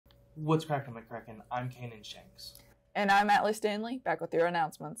What's cracking, McCracken? I'm Kanan Shanks. And I'm Atlee Stanley, back with your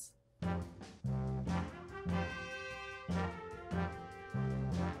announcements.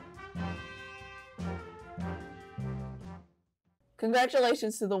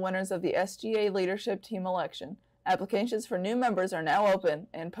 Congratulations to the winners of the SGA Leadership Team election. Applications for new members are now open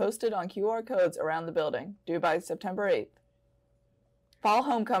and posted on QR codes around the building, due by September 8th. Fall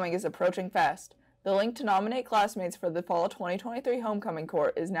homecoming is approaching fast. The link to nominate classmates for the Fall 2023 Homecoming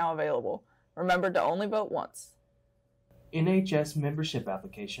Court is now available. Remember to only vote once. NHS membership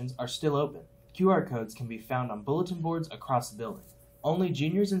applications are still open. QR codes can be found on bulletin boards across the building. Only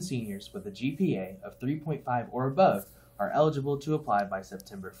juniors and seniors with a GPA of 3.5 or above are eligible to apply by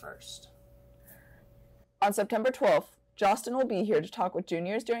September 1st. On September 12th, Jostin will be here to talk with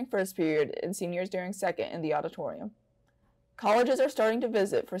juniors during first period and seniors during second in the auditorium. Colleges are starting to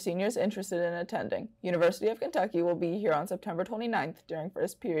visit for seniors interested in attending. University of Kentucky will be here on September 29th during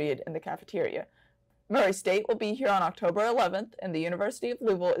first period in the cafeteria. Murray State will be here on October 11th, and the University of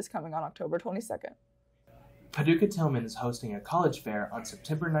Louisville is coming on October 22nd. Paducah Tillman is hosting a college fair on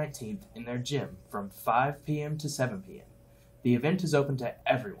September 19th in their gym from 5 p.m. to 7 p.m. The event is open to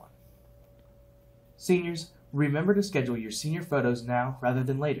everyone. Seniors, remember to schedule your senior photos now rather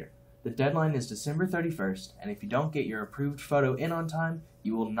than later. The deadline is December 31st, and if you don't get your approved photo in on time,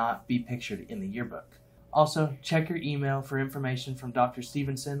 you will not be pictured in the yearbook. Also, check your email for information from Dr.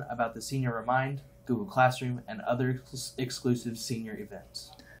 Stevenson about the Senior Remind, Google Classroom, and other exclusive senior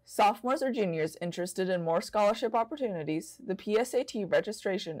events. Sophomores or juniors interested in more scholarship opportunities, the PSAT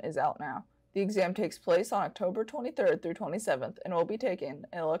registration is out now. The exam takes place on October 23rd through 27th and will be taken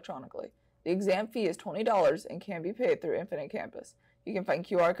electronically. The exam fee is $20 and can be paid through Infinite Campus. You can find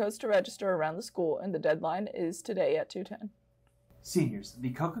QR codes to register around the school, and the deadline is today at 2:10. Seniors,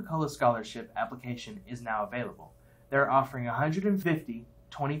 the Coca-Cola Scholarship application is now available. They're offering 150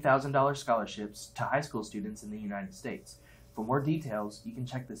 $20,000 scholarships to high school students in the United States. For more details, you can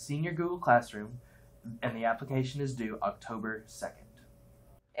check the Senior Google Classroom, and the application is due October 2nd.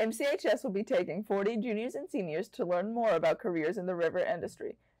 MCHS will be taking 40 juniors and seniors to learn more about careers in the river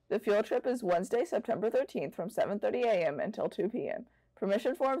industry. The field trip is Wednesday, September 13th from 7:30 a.m. until 2 p.m.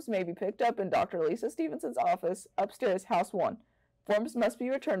 Permission forms may be picked up in Dr. Lisa Stevenson's office upstairs, House 1. Forms must be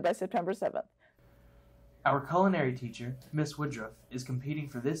returned by September 7th. Our culinary teacher, Miss Woodruff, is competing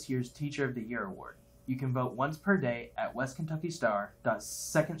for this year's Teacher of the Year award. You can vote once per day at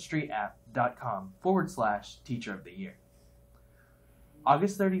westkentuckystar.secondstreetapp.com/Teacher of the Year.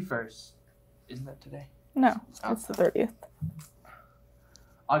 August 31st, isn't that today? No, it's the 30th.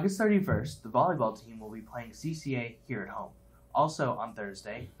 August 31st, the volleyball team will be playing CCA here at home. Also on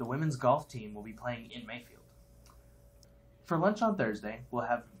Thursday, the women's golf team will be playing in Mayfield. For lunch on Thursday, we'll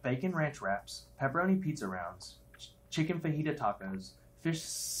have bacon ranch wraps, pepperoni pizza rounds, chicken fajita tacos, fish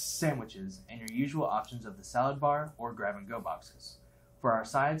sandwiches, and your usual options of the salad bar or grab-and-go boxes. For our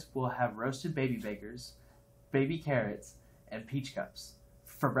sides, we'll have roasted baby bakers, baby carrots, and peach cups.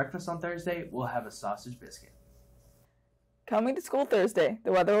 For breakfast on Thursday, we'll have a sausage biscuit. Coming to school Thursday,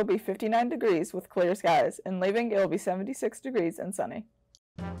 the weather will be 59 degrees with clear skies, and leaving it will be 76 degrees and sunny.